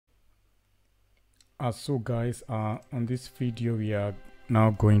So guys, on this video we are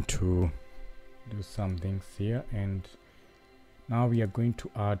now going to do some things here, and now we are going to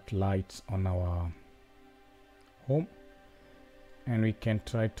add lights on our home, and we can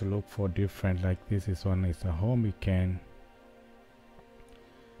try to look for different, like this is one is a home. We can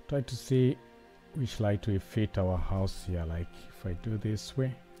try to see which light will fit our house here. Like if I do this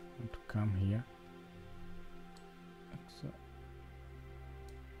way, I want to come here, so,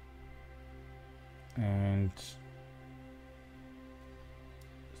 and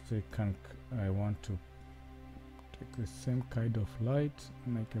second I want to take the same kind of light,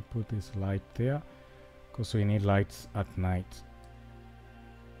 and I can put this light there because we need lights at night,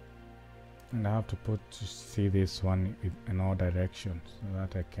 and I have to see this one in all directions so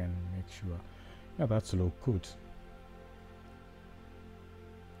that I can make sure, yeah, that's look good.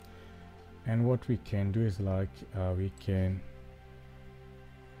 And what we can do is like we can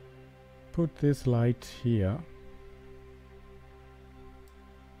put this light here,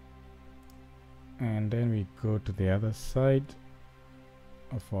 and then we go to the other side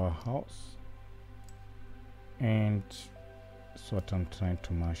of our house, and that's what I'm trying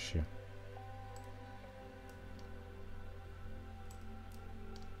to match here.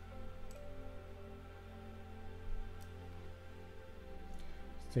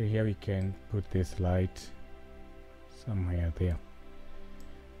 So here we can put this light somewhere there.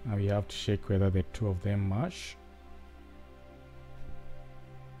 Now we have to check whether the two of them match.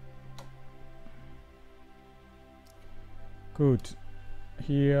 Good.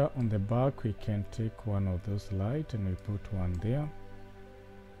 Here on the back we can take one of those lights and we put one there.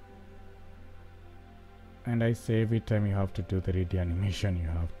 And I say every time you have to do the 3D animation, you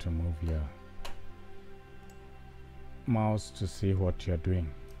have to move your mouse to see what you're doing,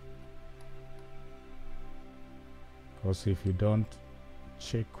 because if you don't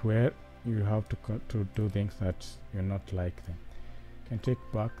check where, you have to do things that you're not like them. You can take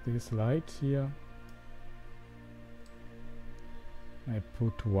back this light here. I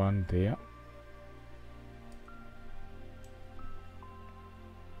put one there.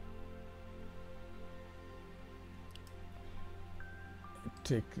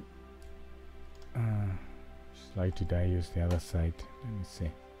 Take light did I use the other side? Let me see.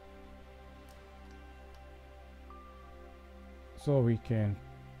 So we can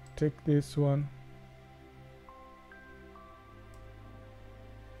take this one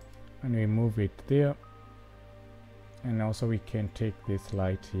and we move it there, and also we can take this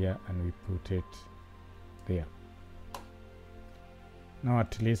light here and we put it there. Now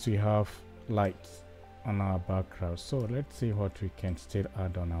at least we have lights on our background. So let's see what we can still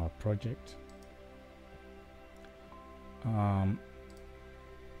add on our project.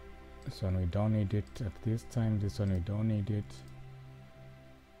 This one we don't need it at this time. This one we don't need it.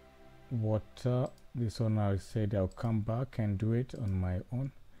 Water, this one I said I'll come back and do it on my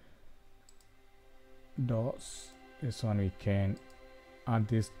own. Doors, this one we can add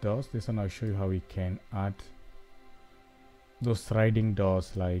these doors. This one I'll show you how we can add those sliding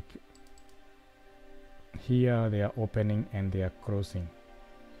doors, like here they are opening and they are closing.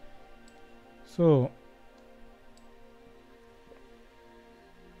 So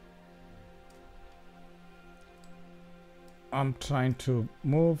I'm trying to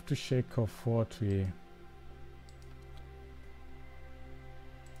move to shake off what we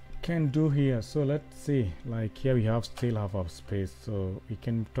can do here. So let's see, like here we still have our space, so we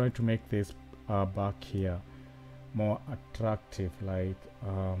can try to make this back here more attractive. Like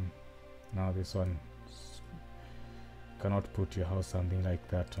now this one cannot put your house something like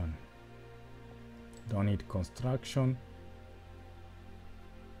that one. Don't need construction.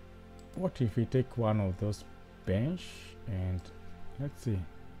 What if we take one of those bench and let's see,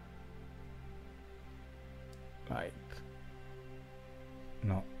 like,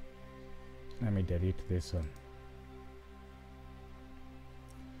 no, let me delete this one.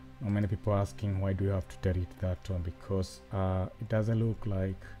 Now many people asking why do you have to delete that one, because it doesn't look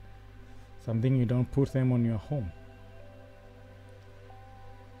like something, you don't put them on your home.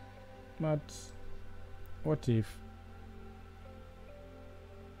 But what if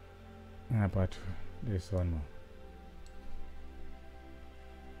but this one more.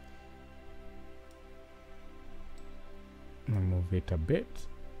 Move it a bit,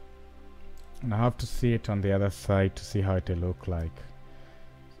 and I have to see it on the other side to see how it will look like.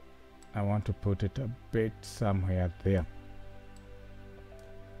 I want to put it a bit somewhere there.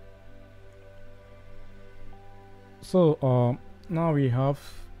 So now we have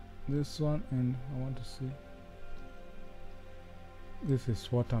this one, and I want to see, this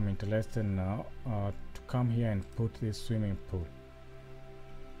is what I'm interested in now, to come here and put this swimming pool.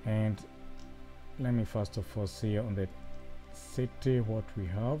 And let me first of all see on the city what we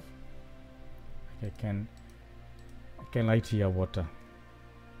have. I can light here water.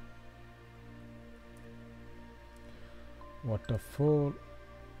 Waterfall.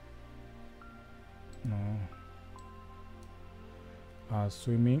 No.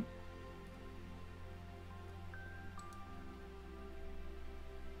 Swimming.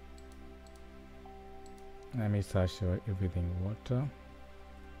 Let me search for everything. Water.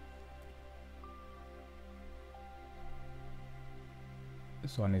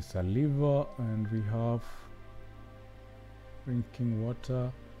 This one is a liver, and we have drinking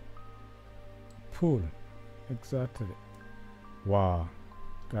water. Pool. Exactly. Wow,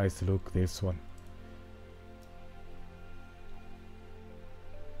 guys, look this one.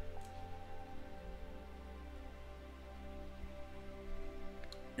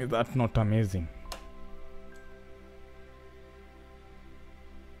 Is that not amazing?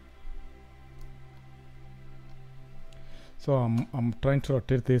 So I'm trying to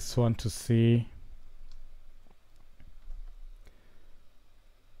rotate this one to see.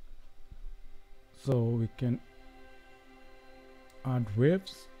 So we can add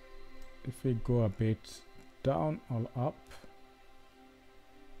waves if we go a bit down or up.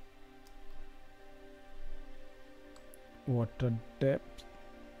 Water depth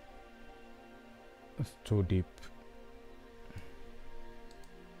is too deep,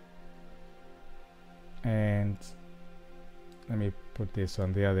 and let me put this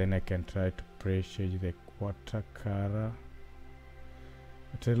on there, then I can try to pressure the water color.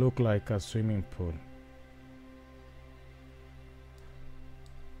 It will look like a swimming pool.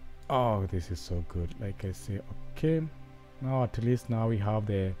 Oh, this is so good. Like I say, okay, now at least now we have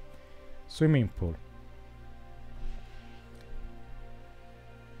the swimming pool.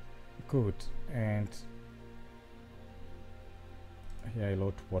 Good. And here a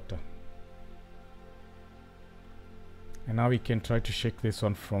lot of water. And now we can try to shake this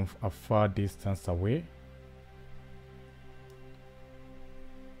one from a far distance away.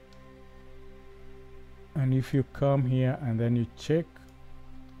 And if you come here and then you check,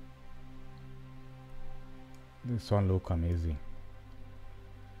 this one look amazing.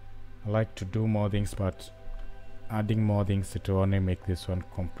 I like to do more things, but adding more things, it will only make this one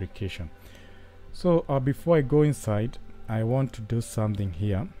complication. So before I go inside, I want to do something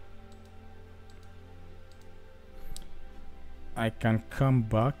here. I can come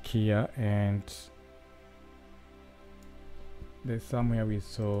back here, and there's somewhere we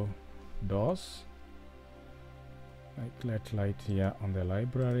saw doors. Like let light here on the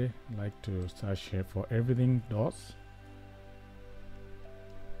library. I like to search here for everything doors.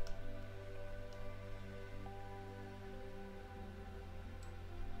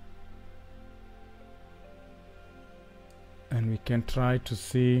 And we can try to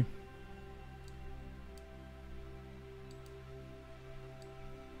see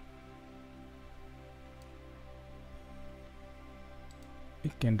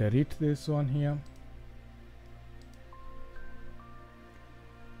we can delete this one here,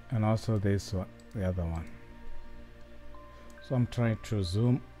 and also this one, the other one. So I'm trying to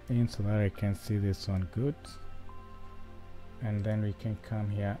zoom in so that I can see this one good, and then we can come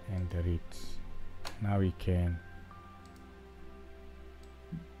here and delete. Now we can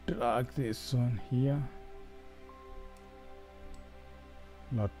drag this one here,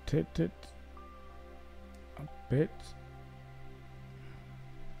 rotate it a bit,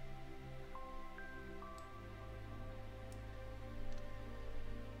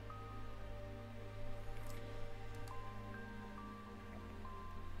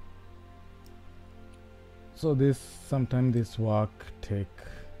 so this sometimes this work take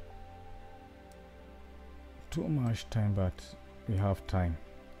too much time, but we have time.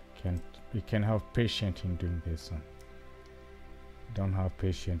 We can have patience in doing this one. Don't have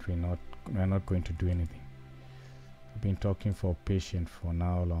patience, we're not going to do anything. I've been talking for patience for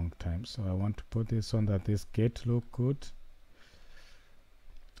now a long time. So I want to put this on that this gate look good.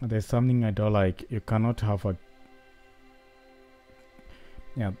 There's something I don't like. You cannot have a,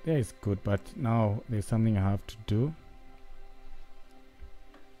 yeah, there is good, but now there's something I have to do.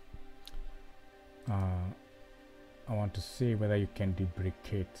 I want to see whether you can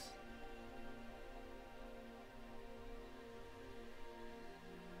duplicate.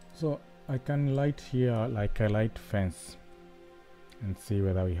 So I can light here like I light fence and see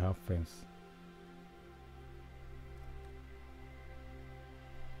whether we have fence.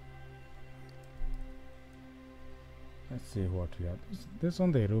 Let's see what we have. This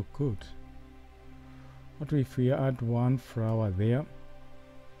one they look good. What if we add one flower there?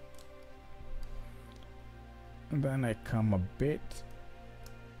 And then I come a bit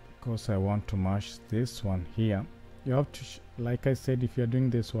because I want to match this one here. You have to like I said, if you're doing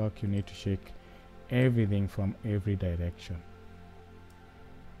this work, you need to shake everything from every direction,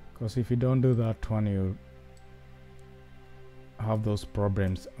 because if you don't do that one, you have those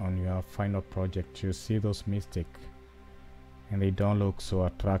problems on your final project. You see those mistakes and they don't look so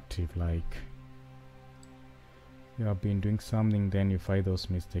attractive. Like you have been doing something, then you find those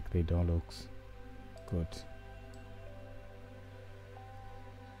mistakes, they don't look good.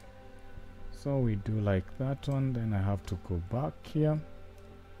 So we do like that one, then I have to go back here.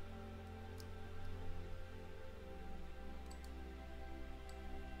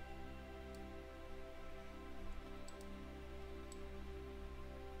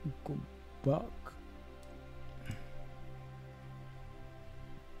 Go back.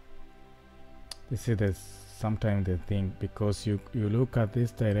 You see, there's sometimes the thing, because you look at this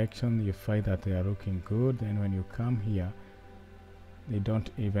direction, you find that they are looking good, and when you come here, they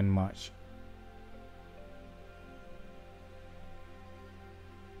don't even match.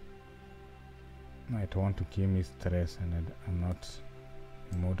 It want to give me stress, and I'm not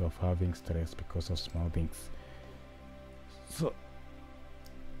in mood of having stress because of small things. So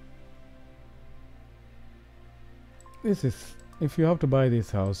this is, if you have to buy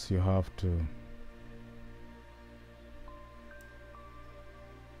this house, you have to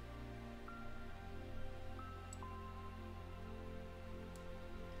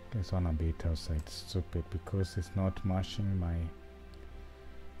this one a bit outside, stupid, because it's not matching my.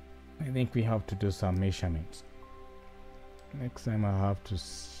 I think we have to do some measurements. Next time I have to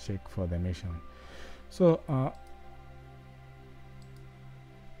check for the measurement. So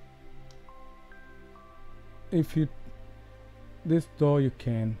if you this door, you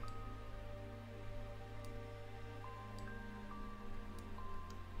can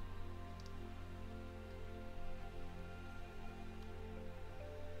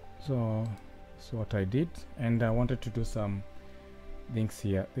so that's what I did, and I wanted to do some things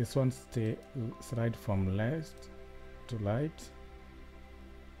here. This one slide from left to right,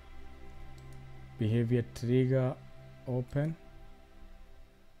 behavior trigger open,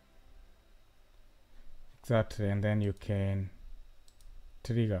 exactly, and then you can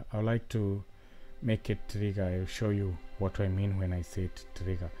trigger. I would like to make it trigger. I'll show you what I mean when I say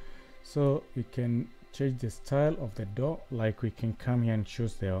trigger. So you can change the style of the door, like we can come here and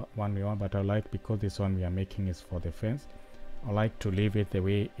choose the one we want, but I like, because this one we are making is for the fence, I like to leave it the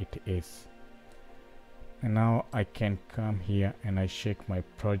way it is. And now I can come here and I shake my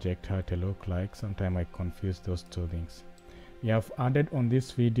project how it look like. Sometimes I confuse those two things. We have added on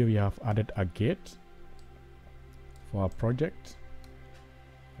this video, we have added a gate for our project.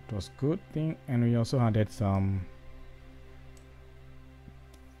 It was good thing, and we also added some.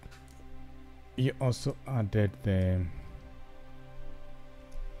 You also added the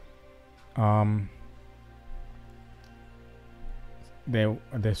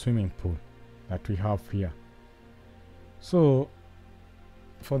swimming pool that we have here. So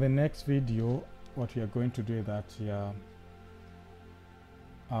for the next video, what we are going to do is that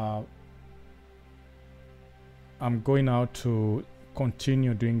I'm going out to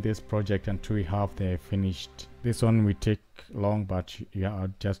continue doing this project until we have the finished. This one will take long, but yeah,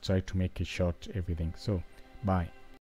 I'll just try to make it short, everything. So bye.